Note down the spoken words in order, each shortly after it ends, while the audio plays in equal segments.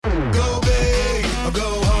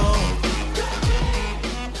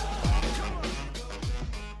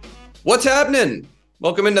What's happening?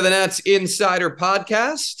 Welcome into the Nats Insider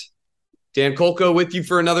Podcast. Dan Kolko with you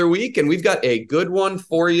for another week, and we've got a good one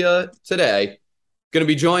for you today. Going to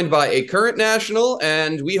be joined by a current National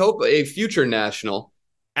and we hope a future National,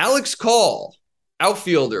 Alex Call,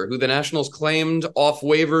 outfielder who the Nationals claimed off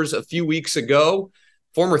waivers a few weeks ago,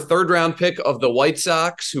 former third-round pick of the White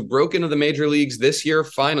Sox who broke into the major leagues this year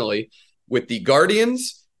finally with the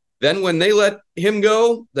Guardians. Then when they let him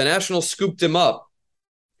go, the Nationals scooped him up.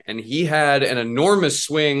 And he had an enormous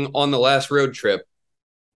swing on the last road trip.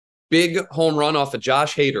 Big home run off of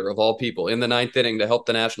Josh Hader, of all people, in the ninth inning to help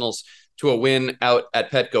the Nationals to a win out at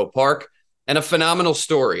Petco Park. And a phenomenal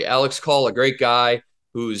story. Alex Call, a great guy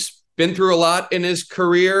who's been through a lot in his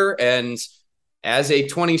career. And as a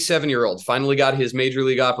 27-year-old, finally got his major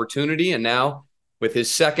league opportunity. And now, with his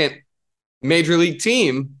second major league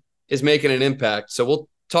team, is making an impact. So we'll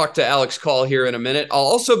talk to Alex Call here in a minute. I'll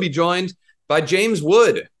also be joined by James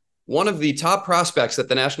Wood, one of the top prospects that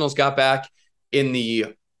the Nationals got back in the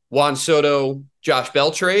Juan Soto, Josh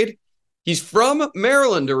Bell trade. He's from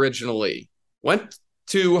Maryland originally, went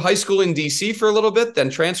to high school in D.C. for a little bit, then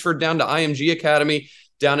transferred down to IMG Academy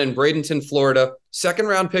down in Bradenton, Florida,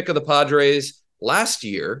 second-round pick of the Padres last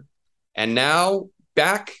year, and now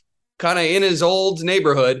back kind of in his old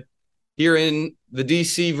neighborhood here in the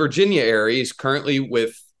D.C., Virginia area. He's currently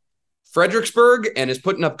with Fredericksburg and is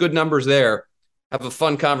putting up good numbers there. Have a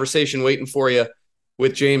fun conversation waiting for you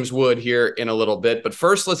with James Wood here in a little bit. But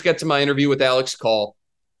first, let's get to my interview with Alex Call.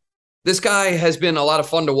 This guy has been a lot of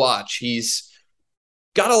fun to watch. He's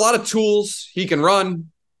got a lot of tools. He can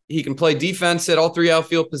run. He can play defense at all three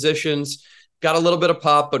outfield positions. Got a little bit of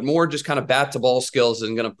pop, but more just kind of bat-to-ball skills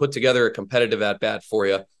and going to put together a competitive at-bat for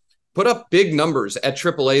you. Put up big numbers at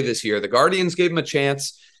AAA this year. The Guardians gave him a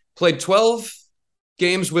chance. Played 12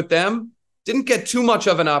 games with them. Didn't get too much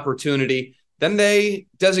of an opportunity. Then they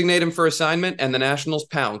designate him for assignment, and the Nationals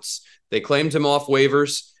pounce. They claimed him off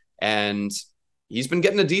waivers, and he's been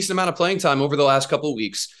getting a decent amount of playing time over the last couple of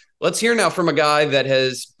weeks. Let's hear now from a guy that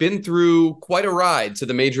has been through quite a ride to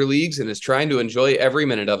the major leagues and is trying to enjoy every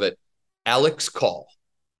minute of it. Alex Call.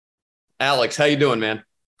 Alex, how you doing, man?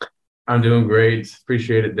 I'm doing great.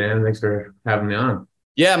 Appreciate it, Dan. Thanks for having me on.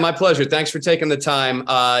 Yeah, my pleasure. Thanks for taking the time.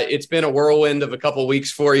 It's been a whirlwind of a couple of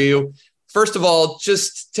weeks for you. First of all,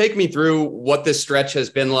 just take me through what this stretch has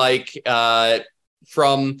been like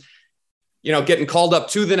from, getting called up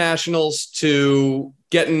to the Nationals to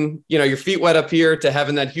getting, your feet wet up here to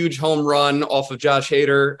having that huge home run off of Josh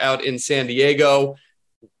Hader out in San Diego.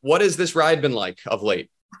 What has this ride been like of late?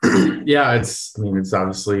 Yeah, it's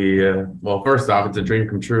obviously, first off, it's a dream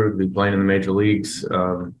come true to be playing in the major leagues.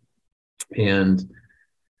 And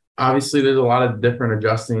obviously, there's a lot of different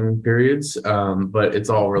adjusting periods, but it's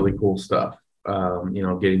all really cool stuff.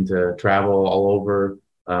 Getting to travel all over,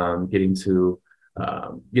 getting to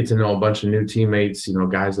get to know a bunch of new teammates,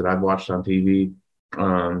 guys that I've watched on TV,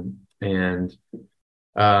 and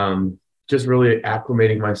just really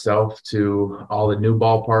acclimating myself to all the new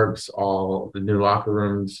ballparks, all the new locker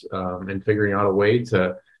rooms, and figuring out a way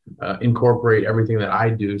to incorporate everything that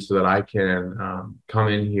I do so that I can come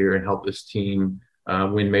in here and help this team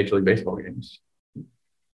win Major League Baseball games.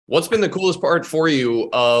 What's been the coolest part for you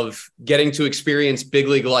of getting to experience big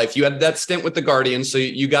league life? You had that stint with the Guardians, so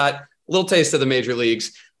you got a little taste of the major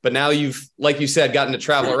leagues, but now you've, like you said, gotten to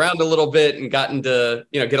travel around a little bit and gotten to,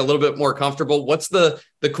 get a little bit more comfortable. What's the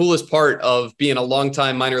coolest part of being a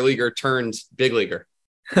longtime minor leaguer turned big leaguer?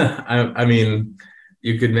 I mean,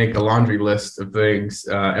 you could make a laundry list of things.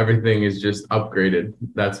 Everything is just upgraded.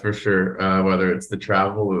 That's for sure. Whether it's the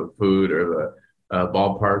travel or the food or the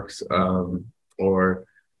ballparks or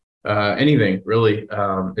anything really.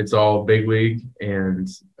 It's all big league and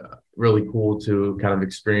really cool to kind of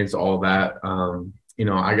experience all that.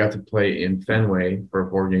 I got to play in Fenway for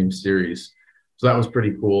a 4-game series. So that was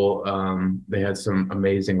pretty cool. They had some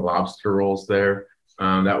amazing lobster rolls there.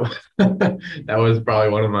 That was probably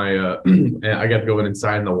one of my I got to go in and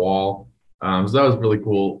sign the wall. So that was really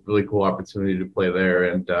cool opportunity to play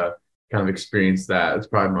there and kind of experience that. It's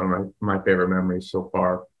probably one of my favorite memories so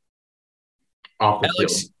far. Off the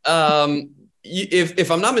Alex, if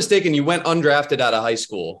I'm not mistaken, you went undrafted out of high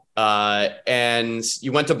school and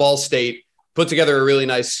you went to Ball State, put together a really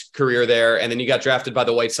nice career there, and then you got drafted by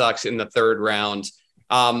the White Sox in the third round.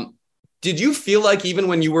 Did you feel like even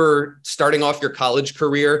when you were starting off your college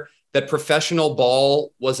career that professional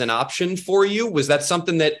ball was an option for you? Was that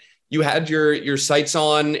something that you had your sights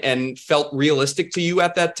on and felt realistic to you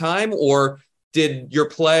at that time? Or did your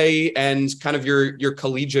play and kind of your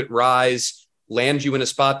collegiate rise land you in a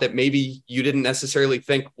spot that maybe you didn't necessarily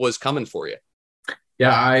think was coming for you?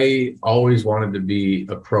 Yeah, I always wanted to be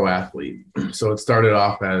a pro athlete. So it started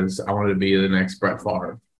off as I wanted to be the next Brett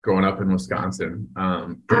Favre growing up in Wisconsin.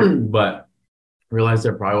 But realized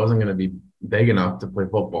I probably wasn't going to be big enough to play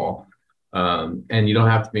football. And you don't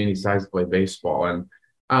have to be any size to play baseball. And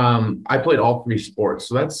I played all three sports.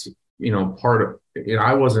 So that's, part of,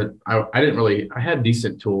 I didn't really, I had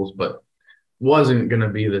decent tools, but wasn't going to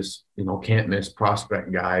be this, can't miss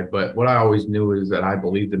prospect guy. But what I always knew is that I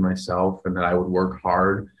believed in myself and that I would work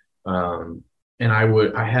hard. And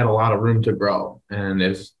I had a lot of room to grow. And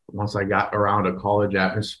once I got around a college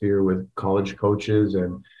atmosphere with college coaches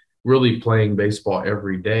and really playing baseball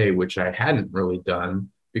every day, which I hadn't really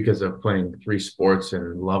done because of playing three sports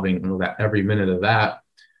and loving that every minute of that,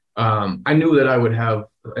 I knew that I would have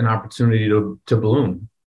an opportunity to bloom.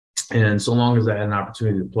 And so long as I had an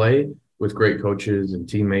opportunity to play with great coaches and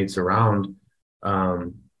teammates around,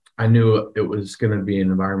 I knew it was going to be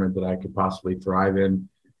an environment that I could possibly thrive in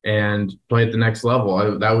and play at the next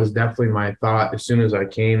level. That was definitely my thought as soon as I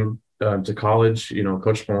came to college.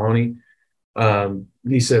 Coach Maloney,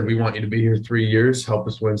 he said, "We want you to be here 3 years, help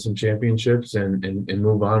us win some championships and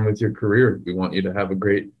move on with your career. We want you to have a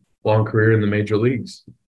great long career in the major leagues."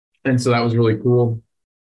 And so that was really cool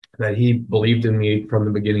that he believed in me from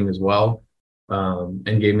the beginning as well,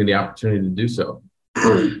 and gave me the opportunity to do so.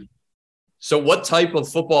 So what type of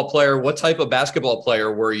football player, what type of basketball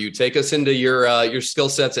player were you? Take us into your skill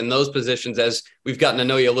sets in those positions as we've gotten to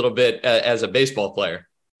know you a little bit as a baseball player.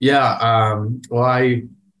 Yeah. Well, I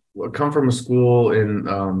come from a school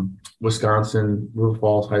in Wisconsin, River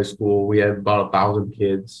Falls High School. We had about 1,000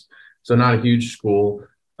 kids, so not a huge school,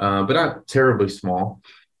 but not terribly small.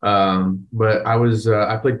 But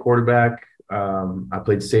I played quarterback. I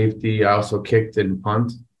played safety. I also kicked and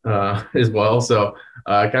punt as well. So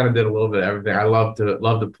I kind of did a little bit of everything. I love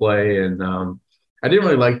to play, and I didn't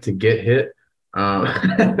really like to get hit.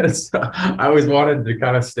 So I always wanted to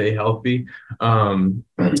kind of stay healthy.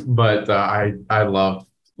 But I loved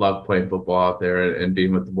playing football out there and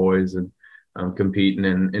being with the boys and competing.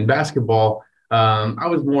 And in basketball, I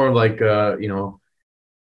was more like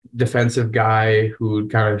defensive guy who would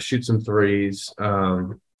kind of shoot some threes,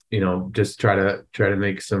 just try to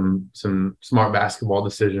make some smart basketball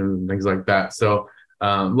decisions and things like that. So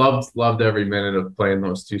loved every minute of playing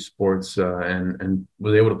those two sports, and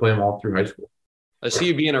was able to play them all through high school. I see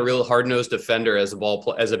you being a real hard-nosed defender as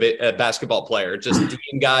a basketball player, just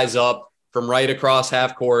D'ing guys up from right across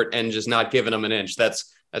half court and just not giving them an inch.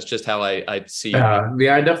 That's just how I see you.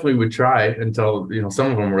 Yeah, I definitely would try until,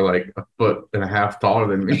 some of them were like 1.5 feet taller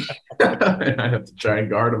than me. And I have to try and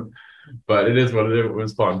guard them. But it is what it is. It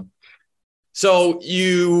was fun. So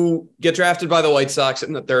you get drafted by the White Sox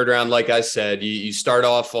in the third round. Like I said, you start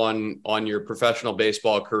off on your professional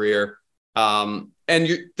baseball career. And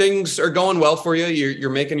things are going well for you. You're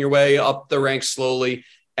making your way up the ranks slowly.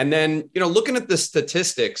 And then, looking at the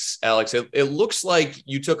statistics, Alex, it looks like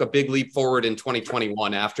you took a big leap forward in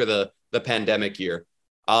 2021 after the pandemic year.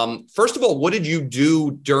 First of all, what did you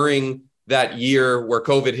do during that year where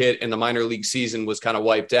COVID hit and the minor league season was kind of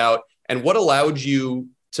wiped out? And what allowed you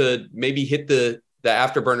to maybe hit the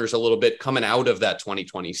afterburners a little bit coming out of that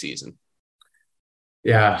 2020 season?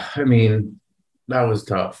 Yeah, I mean, that was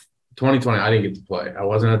tough. 2020, I didn't get to play. I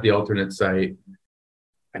wasn't at the alternate site.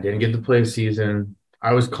 I didn't get to play a season.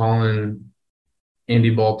 I was calling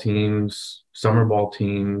indie ball teams, summer ball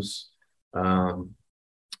teams,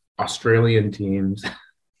 Australian teams.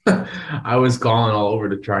 I was calling all over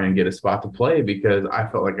to try and get a spot to play because I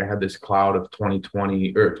felt like I had this cloud of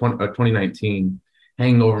 2019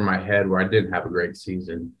 hanging over my head where I didn't have a great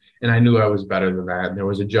season. And I knew I was better than that. And there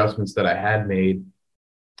was adjustments that I had made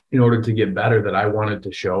in order to get better that I wanted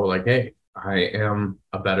to show, like, hey, I am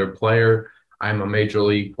a better player. I'm a major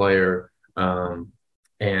league player. And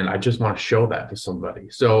I just want to show that to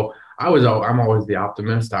somebody. So I'm always the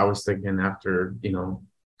optimist. I was thinking after,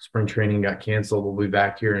 spring training got canceled, we'll be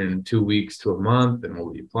back here in 2 weeks to a month and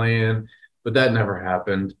we'll be playing, but that never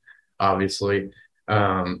happened, obviously.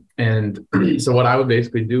 And so what I would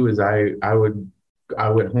basically do is I went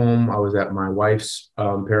home. I was at my wife's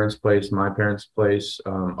parents' place, my parents' place,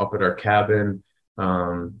 up at our cabin,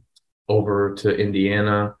 over to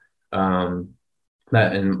Indiana.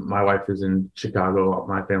 And my wife is in Chicago.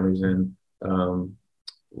 My family's in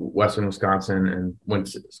Western Wisconsin, and went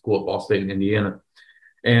to school at Ball State in Indiana.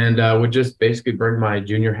 And would just basically bring my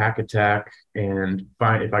junior hack attack and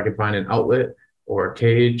find if I could find an outlet or a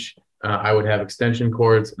cage. I would have extension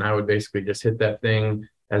cords, and I would basically just hit that thing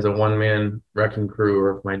as a one-man wrecking crew,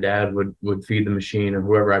 or if my dad would feed the machine or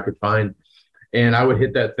whoever I could find. And I would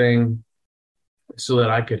hit that thing so that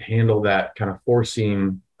I could handle that kind of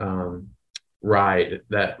four-seam ride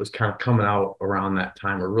that was kind of coming out around that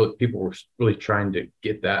time, where really people were really trying to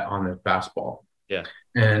get that on their fastball. Yeah.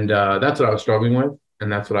 And that's what I was struggling with,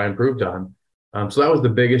 and that's what I improved on. So that was the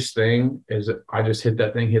biggest thing, is that I just hit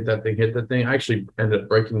that thing. I actually ended up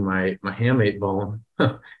breaking my hamate bone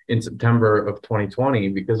in September of 2020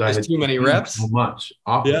 because I had too many reps so much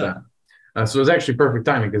off of that. So it was actually perfect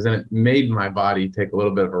timing, because then it made my body take a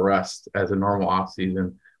little bit of a rest, as a normal off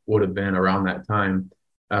season would have been around that time.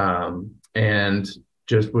 And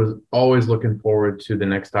just was always looking forward to the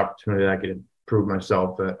next opportunity that I could prove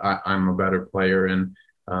myself that I'm a better player, and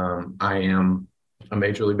I am a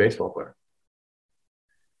Major League Baseball player.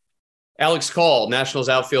 Alex Call, Nationals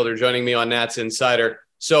outfielder, joining me on Nats Insider.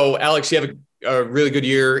 So, Alex, you have a really good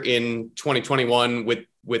year in 2021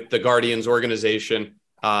 with the Guardians organization.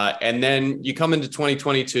 And then you come into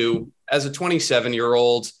 2022 as a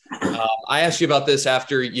 27-year-old. I asked you about this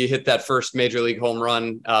after you hit that first Major League home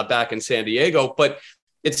run back in San Diego. But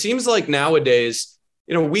it seems like nowadays,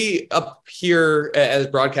 we up here as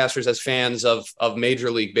broadcasters, as fans of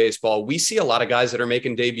Major League Baseball, we see a lot of guys that are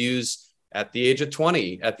making debuts at the age of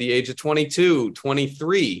 20, at the age of 22,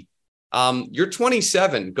 23. You're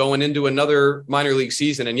 27 going into another minor league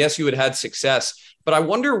season. And yes, you had success, but I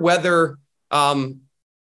wonder whether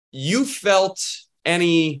you felt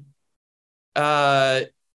any part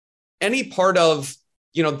of,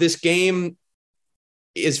 this game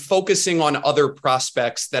is focusing on other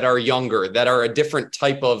prospects that are younger, that are a different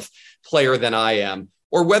type of player than I am,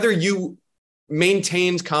 or whether you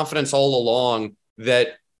maintained confidence all along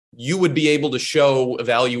that you would be able to show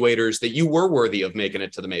evaluators that you were worthy of making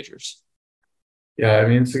it to the majors. Yeah, I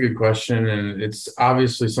mean, it's a good question. And it's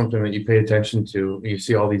obviously something that you pay attention to. You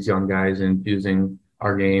see all these young guys infusing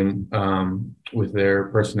our game with their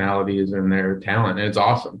personalities and their talent, and it's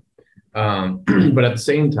awesome. But at the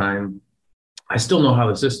same time, I still know how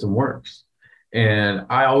the system works. And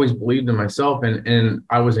I always believed in myself, and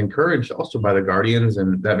I was encouraged also by the Guardians,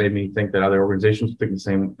 and that made me think that other organizations think the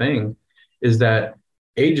same thing, is that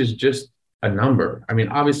age is just a number. I mean,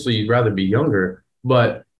 obviously you'd rather be younger,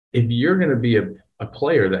 but if you're going to be a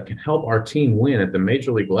player that can help our team win at the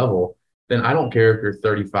major league level, then I don't care if you're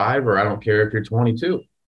 35 or I don't care if you're 22.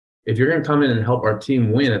 If you're going to come in and help our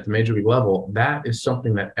team win at the major league level, that is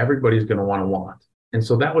something that everybody's going to want. And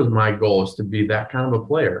so that was my goal, is to be that kind of a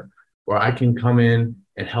player where I can come in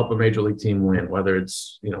and help a major league team win, whether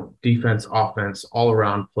it's, defense, offense, all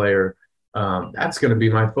around player. That's going to be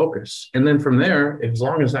my focus. And then from there, as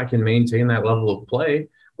long as I can maintain that level of play,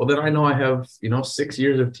 well, then I know I have, 6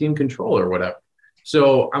 years of team control or whatever.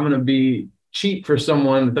 So I'm going to be cheap for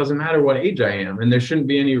someone. It doesn't matter what age I am. And there shouldn't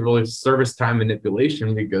be any really service time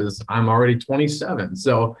manipulation, because I'm already 27.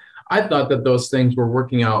 So I thought that those things were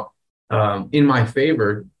working out in my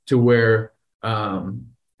favor, to where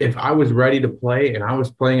if I was ready to play and I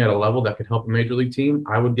was playing at a level that could help a major league team,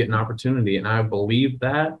 I would get an opportunity. And I believed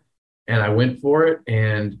that. And I went for it.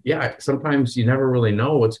 And yeah, sometimes you never really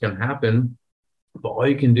know what's going to happen, but all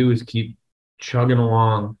you can do is keep chugging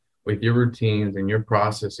along with your routines and your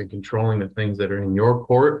process, and controlling the things that are in your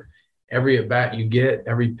court. Every at bat you get,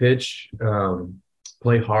 every pitch,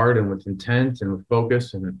 play hard and with intent and with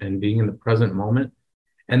focus, and being in the present moment.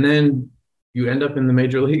 And then you end up in the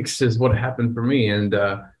major leagues, is what happened for me. And,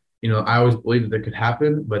 I always believed that it could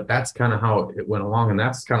happen, but that's kind of how it went along. And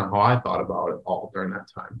that's kind of how I thought about it all during that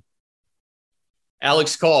time.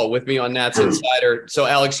 Alex Call with me on Nats Insider. So,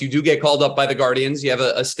 Alex, you do get called up by the Guardians. You have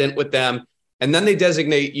a stint with them, and then they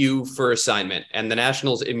designate you for assignment, and the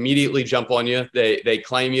Nationals immediately jump on you. They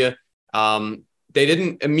claim you. They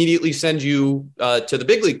didn't immediately send you to the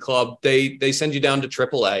big league club. They send you down to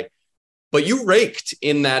AAA. But you raked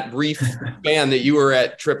in that brief span that you were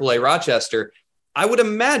at AAA Rochester. I would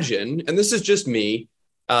imagine, and this is just me,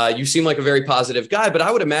 you seem like a very positive guy, but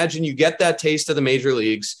I would imagine you get that taste of the major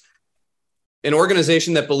leagues. An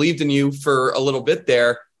organization that believed in you for a little bit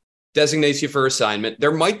there designates you for assignment.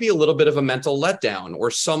 There might be a little bit of a mental letdown,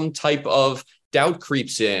 or some type of doubt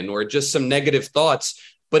creeps in, or just some negative thoughts.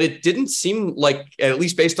 But it didn't seem like, at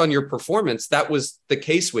least based on your performance, that was the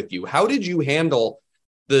case with you. How did you handle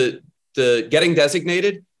the getting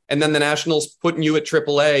designated, and then the Nationals putting you at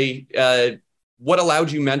AAA? What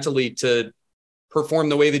allowed you mentally to perform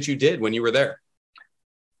the way that you did when you were there?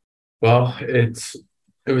 Well, it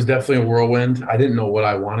was definitely a whirlwind. I didn't know what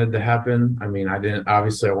I wanted to happen. I mean, I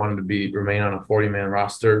wanted to remain on a 40-man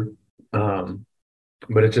roster. But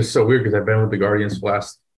it's just so weird, because I've been with the Guardians for the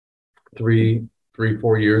last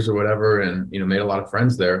 4 years or whatever, and, made a lot of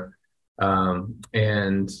friends there.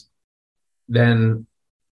 And then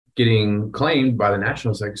getting claimed by the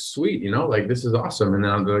Nationals, like, sweet, like, this is awesome. And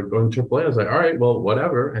then I'm like going to AAA. I was like, all right, well,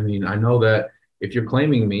 whatever. I mean, I know that if you're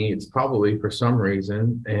claiming me, it's probably for some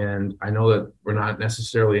reason. And I know that we're not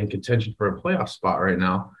necessarily in contention for a playoff spot right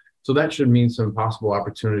now. So that should mean some possible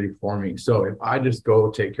opportunity for me. So if I just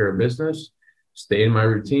go take care of business, stay in my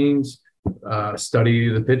routines, study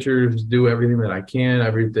the pitchers, do everything that I can,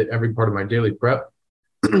 every part of my daily prep,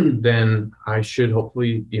 then I should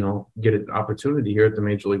hopefully, get an opportunity here at the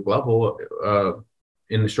major league level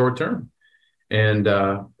in the short term. And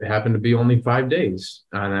it happened to be only 5 days,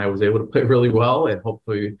 and I was able to play really well and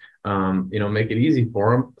hopefully, make it easy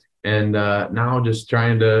for them. And now just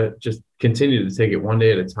trying to just continue to take it one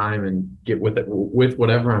day at a time and get with it with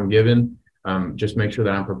whatever I'm given. Just make sure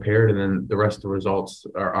that I'm prepared, and then the rest of the results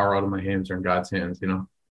are out of my hands or in God's hands,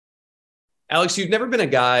 Alex, you've never been a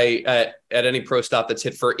guy at any pro stop that's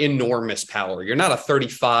hit for enormous power. You're not a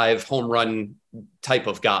 35 home run type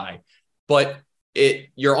of guy, but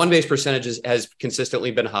your on-base percentage has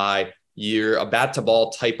consistently been high. You're a bat to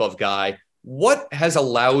ball type of guy. What has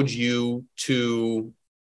allowed you to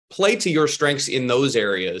play to your strengths in those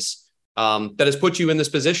areas that has put you in this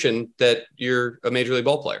position that you're a major league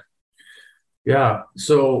ball player? Yeah.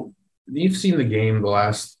 So you've seen the game the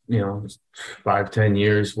last, 5-10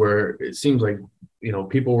 years where it seems like,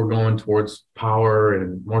 people were going towards power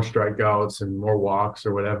and more strikeouts and more walks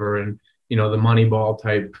or whatever. And, the money ball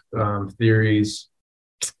type theories.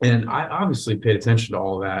 And I obviously paid attention to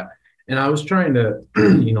all of that. And I was trying to,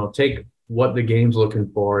 take what the game's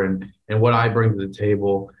looking for and what I bring to the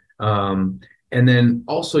table. And then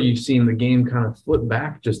also you've seen the game kind of flip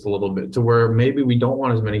back just a little bit to where maybe we don't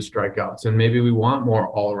want as many strikeouts and maybe we want more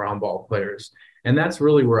all-around ball players. And that's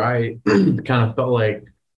really where I kind of felt like,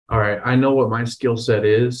 all right, I know what my skill set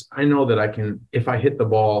is. I know that I can, if I hit the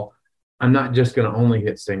ball, I'm not just going to only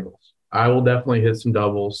hit singles. I will definitely hit some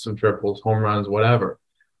doubles, some triples, home runs, whatever.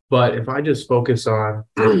 But if I just focus on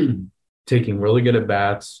taking really good at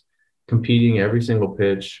bats, competing every single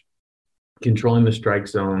pitch, controlling the strike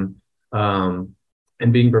zone, and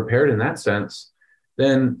being prepared in that sense,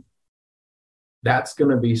 then that's going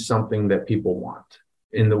to be something that people want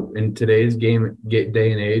in today's day and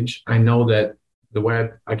age. I know that the way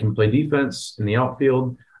I can play defense in the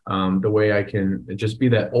outfield, the way I can just be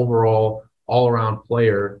that overall all-around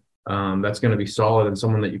player that's going to be solid and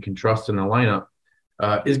someone that you can trust in the lineup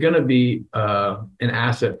is going to be an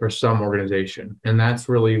asset for some organization. And that's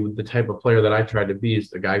really the type of player that I try to be, is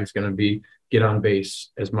the guy who's going to get on base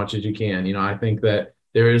as much as you can. I think that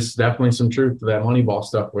there is definitely some truth to that Moneyball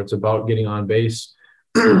stuff where it's about getting on base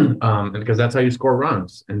because that's how you score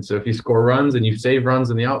runs. And so if you score runs and you save runs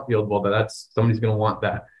in the outfield, well, that's somebody's going to want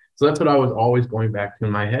that. So that's what I was always going back to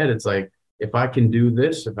in my head. It's like, if I can do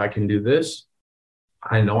this,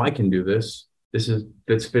 I know I can do this.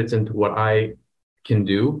 This fits into what I can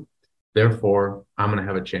do. Therefore, I'm going to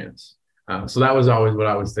have a chance. So that was always what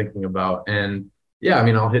I was thinking about. And yeah, I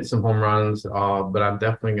mean, I'll hit some home runs, but I'm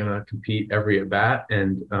definitely going to compete every at bat.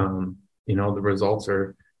 And, the results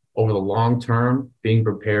are over the long term, being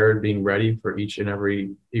prepared, being ready for each and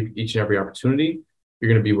every opportunity. You're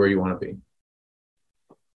going to be where you want to be.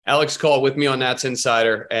 Alex Call with me on Nats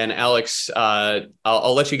Insider. And Alex,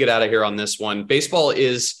 I'll let you get out of here on this one. Baseball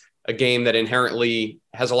is a game that inherently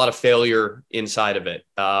has a lot of failure inside of it.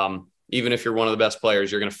 Even if you're one of the best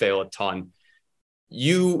players, you're going to fail a ton.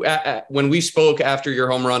 You, when we spoke after your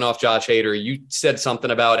home run off Josh Hader, you said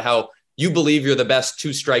something about how you believe you're the best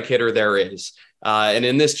two-strike hitter there is. And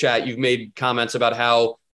in this chat, you've made comments about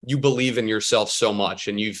how you believe in yourself so much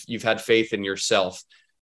and you've had faith in yourself.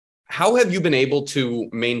 How have you been able to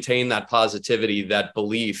maintain that positivity, that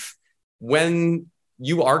belief, when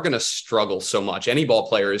you are going to struggle so much? Any ball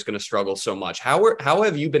player is going to struggle so much. How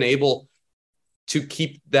have you been able to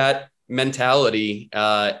keep that mentality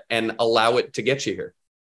and allow it to get you here?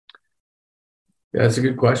 Yeah, that's a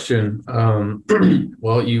good question.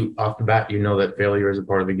 Well, you off the bat, that failure is a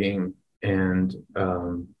part of the game, and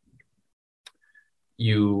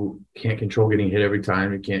you can't control getting hit every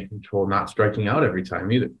time. You can't control not striking out every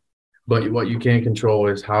time either. But what you can control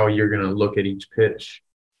is how you're going to look at each pitch.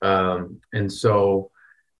 And so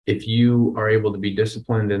if you are able to be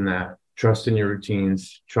disciplined in that, trust in your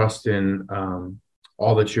routines, trust in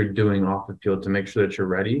all that you're doing off the field to make sure that you're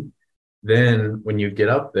ready, then when you get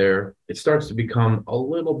up there, it starts to become a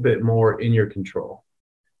little bit more in your control,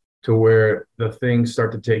 to where the things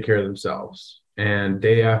start to take care of themselves. And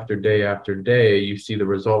day after day after day, you see the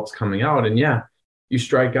results coming out. And yeah, you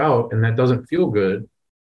strike out and that doesn't feel good.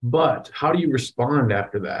 But how do you respond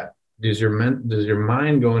after that? Does your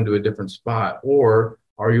mind go into a different spot, or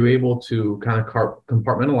Are you able to kind of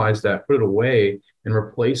compartmentalize that, put it away, and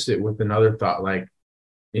replace it with another thought like,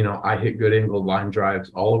 I hit good angled line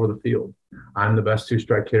drives all over the field. I'm the best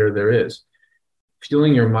two-strike hitter there is.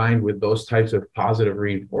 Fueling your mind with those types of positive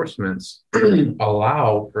reinforcements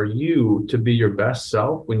allow for you to be your best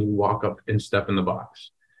self when you walk up and step in the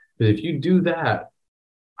box. Because if you do that,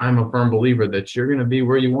 I'm a firm believer that you're going to be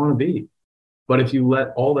where you want to be. But if you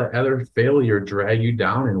let all that other failure drag you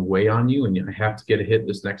down and weigh on you, and I have to get a hit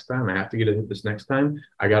this next time, I have to get a hit this next time,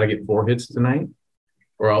 I got to get 4 hits tonight,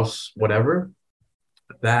 or else whatever,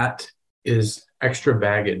 that is extra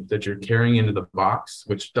baggage that you're carrying into the box,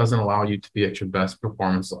 which doesn't allow you to be at your best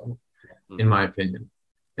performance level, in my opinion.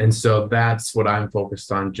 And so that's what I'm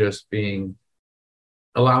focused on, just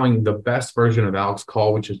allowing the best version of Alex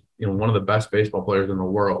Call, which is, one of the best baseball players in the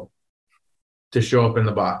world, to show up in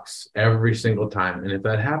the box every single time. And if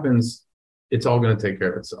that happens, it's all going to take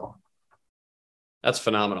care of itself. That's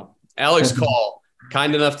phenomenal. Alex Call,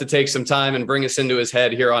 kind enough to take some time and bring us into his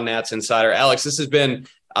head here on Nats Insider. Alex, this has been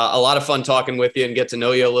a lot of fun talking with you and get to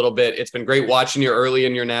know you a little bit. It's been great watching you early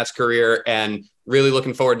in your Nats career and really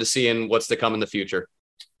looking forward to seeing what's to come in the future.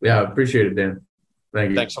 Yeah, appreciate it, Dan.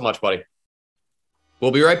 Thank you. Thanks so much, buddy.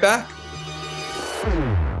 We'll be right back.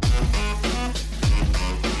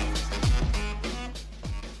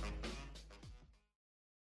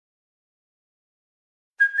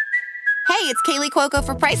 Hey, it's Kaylee Cuoco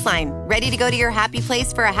for Priceline. Ready to go to your happy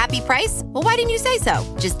place for a happy price? Well, why didn't you say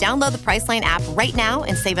so? Just download the Priceline app right now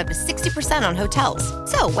and save up to 60% on hotels.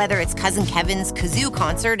 So whether it's Cousin Kevin's Kazoo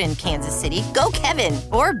Concert in Kansas City, go Kevin,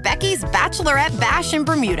 or Becky's Bachelorette Bash in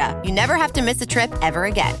Bermuda, you never have to miss a trip ever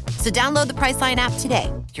again. So download the Priceline app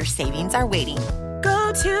today. Your savings are waiting.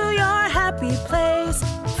 Go to your happy place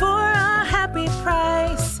for a happy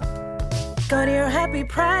price. Go to your happy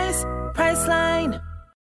price, Priceline.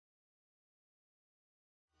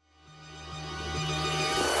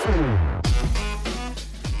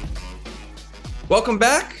 Welcome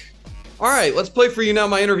back. All right, let's play for you now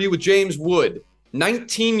my interview with James Wood,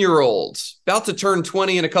 19-year-old, about to turn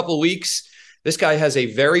 20 in a couple of weeks. This guy has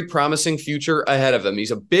a very promising future ahead of him.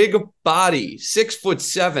 He's a big body,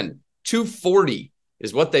 6'7", 240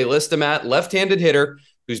 is what they list him at, left-handed hitter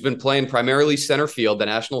who's been playing primarily center field. The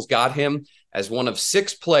Nationals got him as one of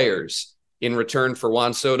 6 players in return for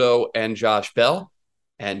Juan Soto and Josh Bell.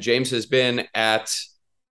 And James has been at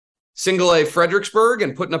Single A Fredericksburg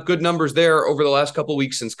and putting up good numbers there over the last couple of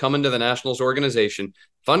weeks since coming to the Nationals organization.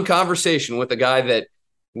 Fun conversation with a guy that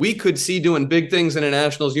we could see doing big things in a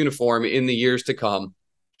Nationals uniform in the years to come,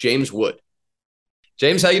 James Wood.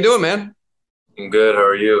 James, how you doing, man? I'm good. How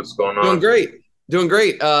are you? What's going on? Doing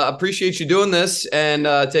great. Appreciate you doing this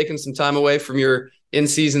and taking some time away from your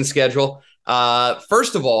in-season schedule.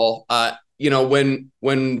 First of all, when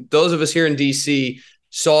those of us here in DC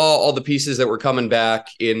saw all the pieces that were coming back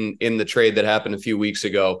in the trade that happened a few weeks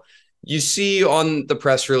ago, you see on the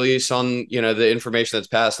press release, on the information that's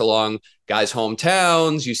passed along guys'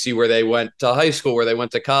 hometowns, you see where they went to high school, where they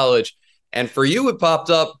went to college. And for you, it popped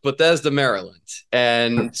up Bethesda, Maryland.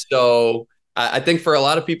 And so I think for a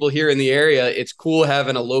lot of people here in the area, it's cool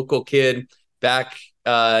having a local kid back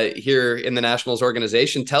here in the Nationals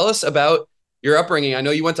organization. Tell us about your upbringing. I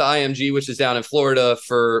know you went to IMG, which is down in Florida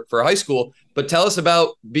for high school, but tell us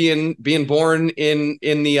about being born in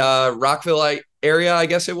the Rockville area, I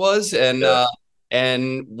guess it was,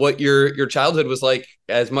 and what your childhood was like,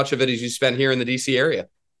 as much of it as you spent here in the DC area.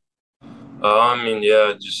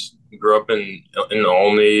 Just grew up in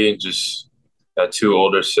Olney. Just had 2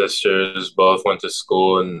 older sisters. Both went to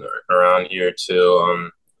school and around here too.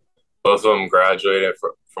 Both of them graduated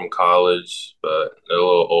from college, but they're a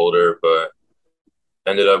little older. But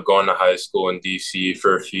ended up going to high school in DC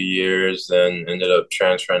for a few years. Then ended up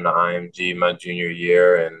transferring to IMG my junior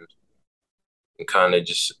year, and kind of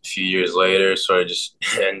just a few years later, sort of just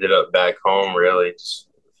ended up back home. Really, just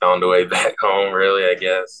found a way back home. Really, I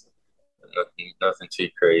guess nothing too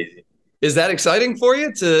crazy. Is that exciting for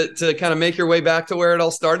you to kind of make your way back to where it all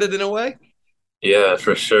started in a way? Yeah,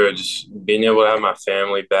 for sure. Just being able to have my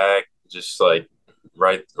family back, just like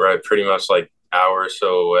right, pretty much like hour or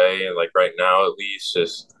so away. And like right now, at least,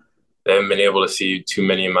 just they haven't been able to see too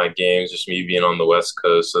many of my games. Just me being on the West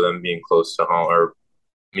Coast, so them being close to home, or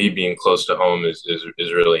me being close to home, is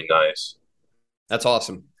really nice. That's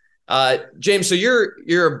awesome. James, so you're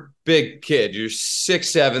a big kid. You're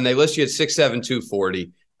 6'7". They list you at 6'7",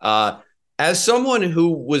 240. As someone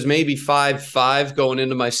who was maybe 5'5" going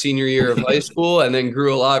into my senior year of high school and then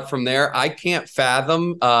grew a lot from there, I can't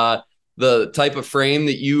fathom the type of frame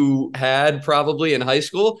that you had probably in high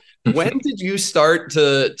school. When did you start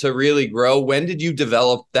to really grow? When did you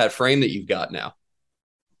develop that frame that you've got now?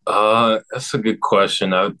 That's a good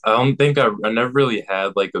question. I don't think I never really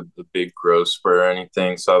had like a big growth spurt or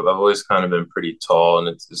anything. So I've always kind of been pretty tall, and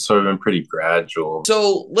it's sort of been pretty gradual.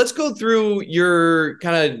 So let's go through your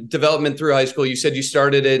kind of development through high school. You said you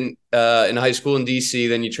started in high school in DC,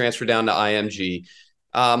 then you transferred down to IMG.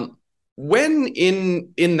 When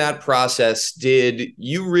in that process did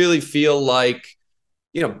you really feel like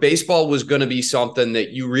baseball was going to be something that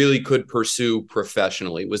you really could pursue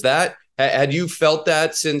professionally? Was that had you felt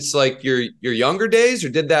that since like your younger days, or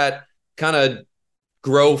did that kind of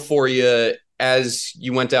grow for you as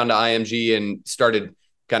you went down to IMG and started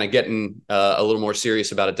kind of getting a little more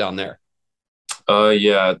serious about it down there?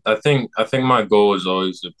 Yeah, I think my goal was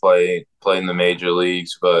always to play in the major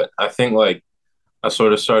leagues, but I think like I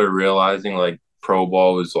sort of started realizing like pro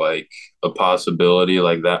ball was like a possibility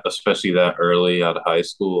like that, especially that early out of high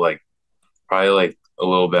school, like probably like a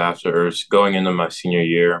little bit after or going into my senior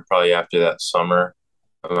year, probably after that summer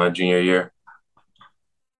of my junior year.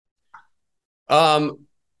 Um,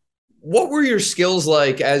 what were your skills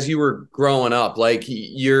like as you were growing up? Like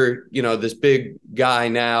you're, this big guy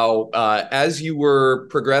now. As you were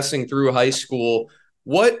progressing through high school,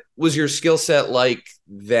 what was your skill set like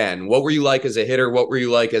then? What were you like as a hitter? What were you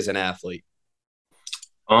like as an athlete?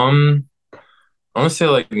 Um, I want to say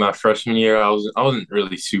like my freshman year, I wasn't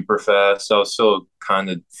really super fast. I was still kind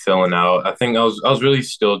of filling out. I think I was really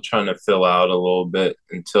still trying to fill out a little bit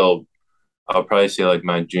until I'll probably say like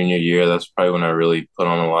my junior year. That's probably when I really put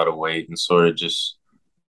on a lot of weight and sort of just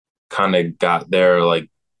kind of got there, like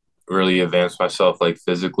really advanced myself like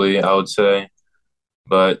physically, I would say.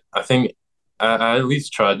 But I think I at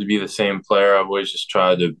least tried to be the same player. I've always just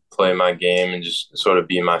tried to play my game and just sort of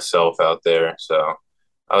be myself out there. So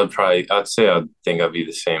I'd say I think I'd be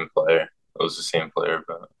the same player. I was the same player,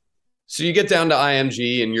 but So you get down to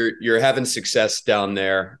IMG and you're having success down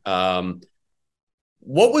there.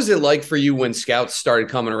 What was it like for you when scouts started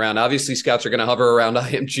coming around? Obviously, scouts are going to hover around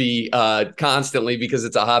IMG constantly because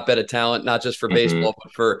it's a hotbed of talent, not just for baseball,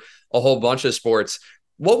 but for a whole bunch of sports.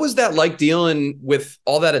 What was that like dealing with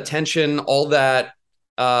all that attention, all that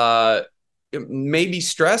maybe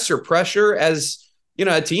stress or pressure as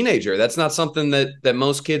a teenager? That's not something that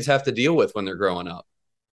most kids have to deal with when they're growing up.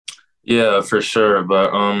 yeah, for sure.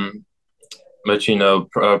 But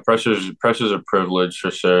pressures a privilege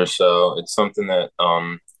for sure. So it's something that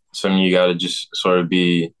some of you got to just sort of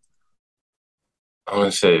be, I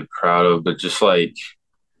want to say proud of, but just like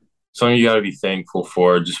something you got to be thankful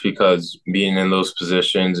for, just because being in those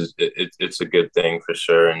positions it's a good thing for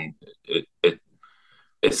sure, and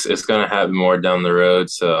it's gonna happen more down the road.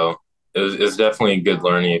 So it's definitely a good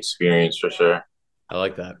learning experience for sure. I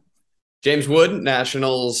like that. James Wood,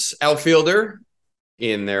 Nationals outfielder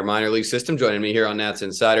in their minor league system, joining me here on Nats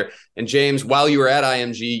Insider. And James, while you were at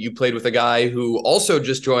IMG, you played with a guy who also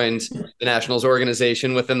just joined the Nationals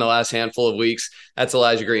organization within the last handful of weeks. That's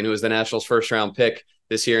Elijah Green, who was the Nationals first round pick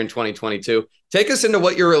this year in 2022. Take us into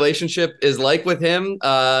what your relationship is like with him.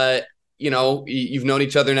 You've known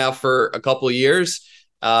each other now for a couple of years.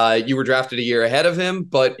 You were drafted a year ahead of him,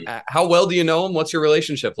 but how well do you know him? What's your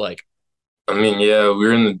relationship like? I mean, yeah, we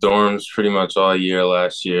were in the dorms pretty much all year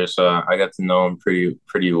last year, so I got to know him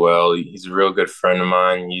pretty well. He's a real good friend of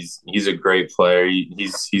mine. He's a great player.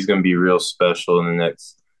 He's going to be real special in the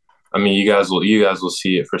next. I mean, you guys will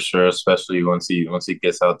see it for sure, especially once he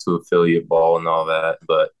gets out to affiliate ball and all that.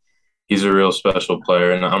 But he's a real special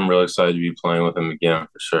player, and I'm real excited to be playing with him again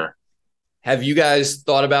for sure. Have you guys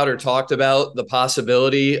thought about or talked about the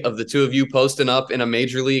possibility of the two of you posting up in a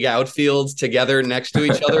major league outfield together next to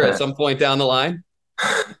each other at some point down the line?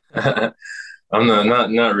 I'm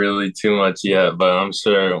not really too much yet, but I'm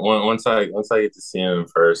sure once I get to see him in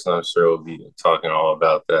person, I'm sure we'll be talking all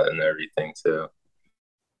about that and everything too.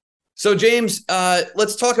 So James,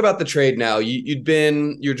 let's talk about the trade now.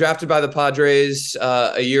 You're drafted by the Padres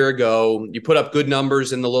a year ago. You put up good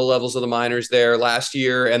numbers in the low levels of the minors there last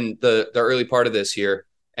year and the early part of this year,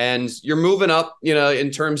 and you're moving up. In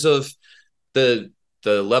terms of the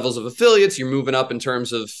levels of affiliates, you're moving up in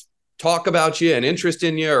terms of talk about you and interest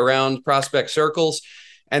in you around prospect circles,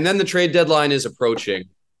 and then the trade deadline is approaching.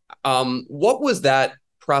 What was that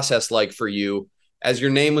process like for you as your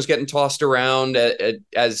name was getting tossed around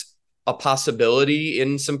as a possibility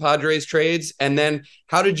in some Padres trades? And then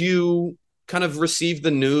how did you kind of receive the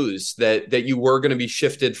news that you were going to be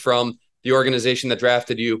shifted from the organization that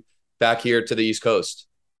drafted you back here to the East Coast?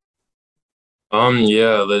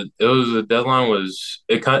 Yeah, the deadline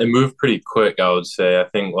it moved pretty quick, I would say. I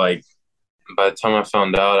think like by the time I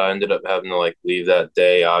found out, I ended up having to like leave that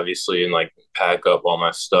day, obviously, and like pack up all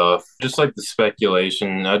my stuff. Just like the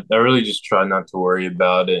speculation, I really just tried not to worry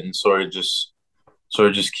about it and sort of just sort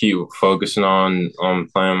of just keep focusing on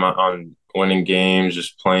on winning games,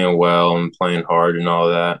 just playing well and playing hard and all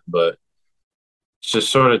that. But it's just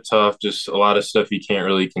sort of tough, just a lot of stuff you can't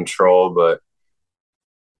really control. But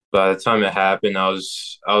by the time it happened, it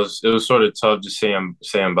was sort of tough just saying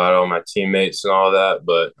bye to all my teammates and all that.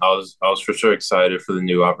 But I was for sure excited for the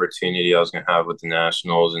new opportunity I was going to have with the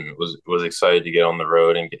Nationals, and was excited to get on the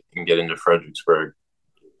road and get into Fredericksburg.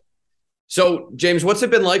 So, James, what's it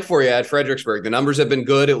been like for you at Fredericksburg? The numbers have been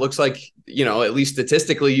good. It looks like, at least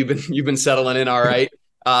statistically, you've been settling in all right.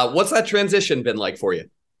 What's that transition been like for you?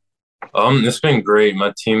 It's been great.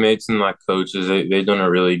 My teammates and my coaches, they've done a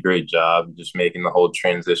really great job just making the whole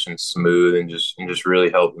transition smooth and just really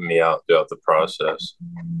helping me out throughout the process.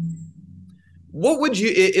 What would you,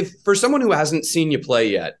 if for someone who hasn't seen you play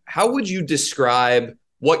yet, how would you describe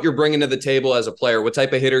what you're bringing to the table as a player? What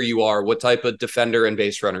type of hitter you are? What type of defender and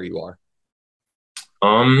base runner you are?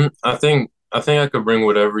 I think I could bring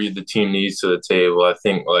whatever the team needs to the table. I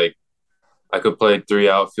think I could play 3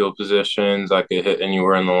 outfield positions. I could hit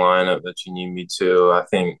anywhere in the lineup that you need me to. I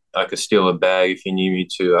think I could steal a bag if you need me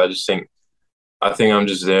to. I think I'm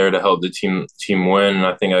just there to help the team win, and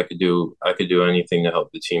I think I could do anything to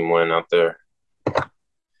help the team win out there.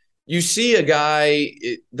 You see a guy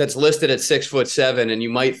that's listed at 6'7", and you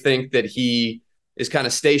might think that he is kind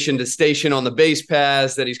of station to station on the base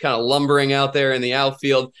paths, that he's kind of lumbering out there in the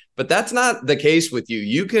outfield, but that's not the case with you.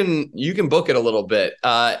 You can book it a little bit.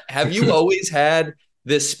 Have you always had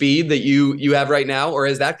this speed that you have right now, or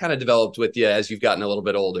has that kind of developed with you as you've gotten a little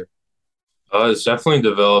bit older? It's definitely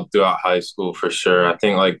developed throughout high school for sure. I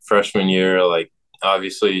think freshman year,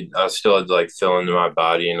 obviously I still had to fill into my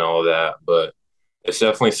body and all that, but it's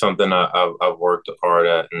definitely something I've worked hard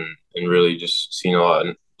at and really just seen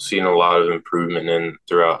a lot of improvement in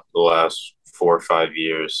throughout the last 4 or 5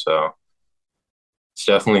 years. So it's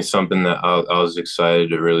definitely something that I was excited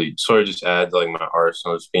to really sort of just add to my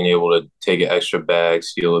arsenal, just being able to take an extra bag,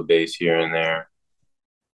 steal a base here and there.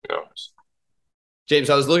 James,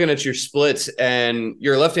 I was looking at your splits, and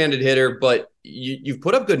you're a left-handed hitter, but you've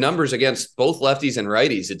put up good numbers against both lefties and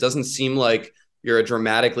righties. It doesn't seem like you're a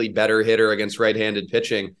dramatically better hitter against right-handed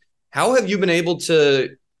pitching. How have you been able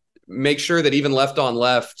to make sure that even left on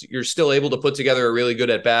left, you're still able to put together a really good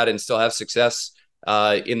at bat and still have success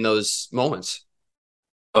in those moments?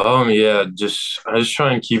 Yeah, I just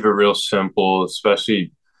try and keep it real simple,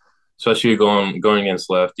 especially going against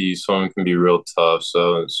lefties. Someone can be real tough,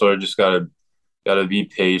 so sort of just gotta be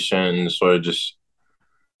patient and sort of just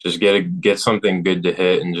get something good to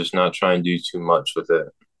hit and just not try and do too much with it.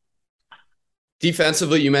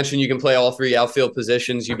 Defensively, you mentioned you can play all 3 outfield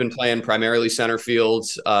positions. You've been playing primarily center field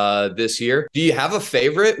this year. Do you have a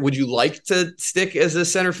favorite? Would you like to stick as a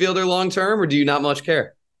center fielder long-term, or do you not much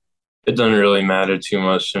care? It doesn't really matter too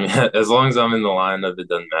much to me. As long as I'm in the lineup, it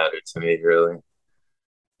doesn't matter to me, really.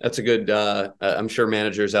 That's a good I'm sure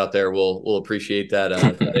managers out there will appreciate that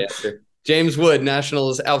answer. James Wood,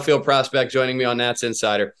 Nationals outfield prospect, joining me on Nats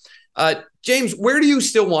Insider. James, where do you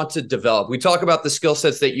still want to develop? We talk about the skill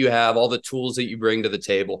sets that you have, all the tools that you bring to the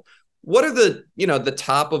table. What are the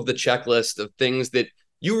top of the checklist of things that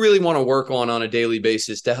you really want to work on a daily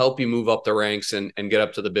basis to help you move up the ranks and get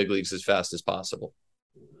up to the big leagues as fast as possible?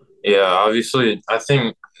 Yeah, obviously, I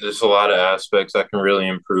think there's a lot of aspects I can really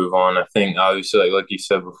improve on. I think, obviously, like you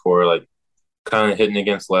said before, kind of hitting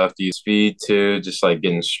against lefties, speed too, just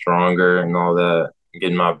getting stronger and all that,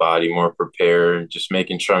 getting my body more prepared, just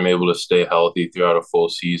making sure I'm able to stay healthy throughout a full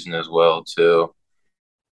season as well too.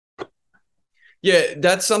 Yeah,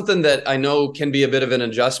 that's something that I know can be a bit of an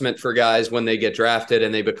adjustment for guys when they get drafted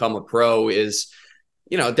and they become a pro is,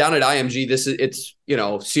 down at IMG, it's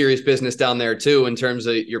serious business down there too in terms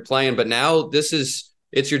of your playing, but now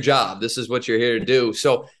it's your job. This is what you're here to do.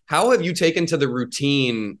 So how have you taken to the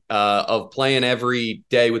routine of playing every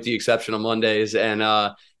day with the exception of Mondays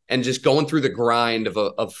and just going through the grind of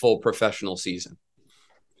a full professional season?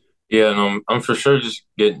 Yeah, and I'm for sure just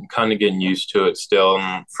getting used to it still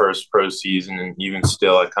in first pro season, and even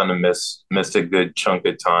still I kind of missed a good chunk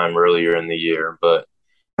of time earlier in the year, but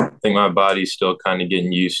I think my body's still kind of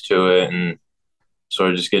getting used to it and sort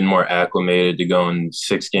of just getting more acclimated to going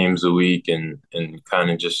 6 games a week and kind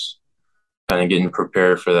of getting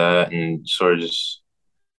prepared for that and sort of just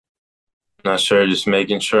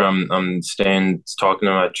making sure I'm talking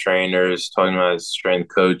to my trainers, talking to my strength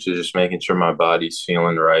coaches, just making sure my body's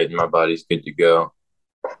feeling right and my body's good to go.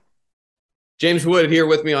 James Wood here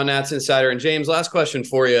with me on Nats Insider. And James, last question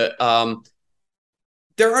for you.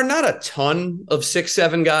 There are not a ton of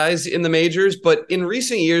 6'7" guys in the majors, but in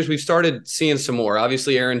recent years, we've started seeing some more.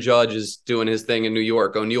 Obviously, Aaron Judge is doing his thing in New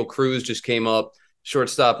York. O'Neal Cruz just came up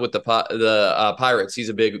shortstop with the Pirates. He's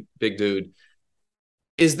a big dude.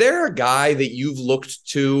 Is there a guy that you've looked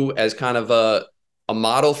to as kind of a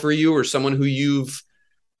model for you, or someone who you've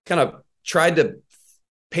kind of tried to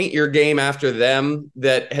paint your game after them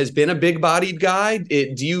that has been a big-bodied guy?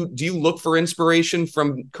 Do you look for inspiration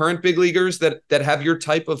from current big leaguers that have your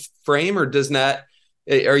type of frame, or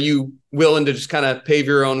are you willing to just kind of pave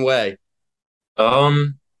your own way?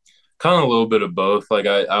 Kind of a little bit of both. Like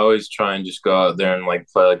I always try and just go out there and like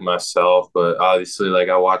play like myself, but obviously like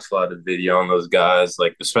I watch a lot of video on those guys,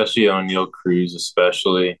 like especially O'Neal Cruz,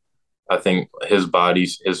 especially. I think his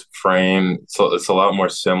frame, so it's a lot more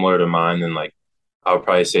similar to mine than like I would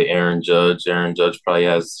probably say Aaron Judge. Aaron Judge probably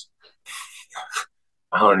has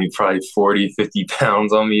I don't know, probably 40, 50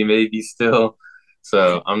 pounds on me maybe still.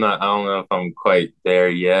 So I don't know if I'm quite there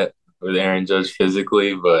yet with Aaron Judge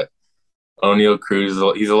physically, but O'Neal Cruz,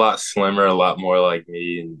 he's a lot slimmer, a lot more like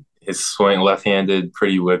me, and his swing, left-handed,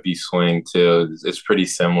 pretty whippy swing too. It's pretty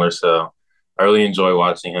similar, so I really enjoy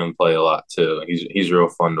watching him play a lot too. He's real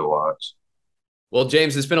fun to watch. Well,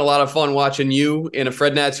 James, it's been a lot of fun watching you in a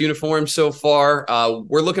Fred Nats uniform so far.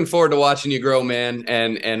 We're looking forward to watching you grow, man,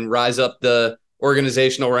 and rise up the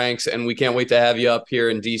organizational ranks, and we can't wait to have you up here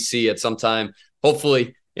in DC at some time,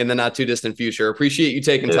 hopefully in the not too distant future. Appreciate you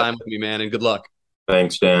taking time with me, man, and good luck.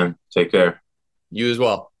 Thanks, Dan. Take care. You as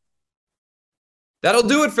well. That'll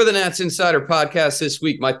do it for the Nats Insider Podcast this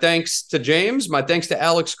week. My thanks to James. My thanks to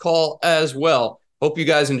Alex Call as well. Hope you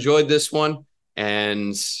guys enjoyed this one.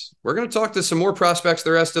 And we're going to talk to some more prospects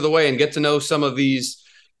the rest of the way and get to know some of these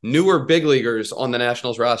newer big leaguers on the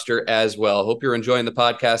Nationals roster as well. Hope you're enjoying the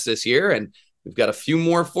podcast this year. And we've got a few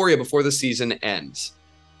more for you before the season ends.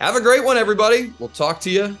 Have a great one, everybody. We'll talk to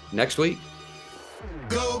you next week.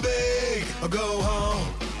 Go big or go home.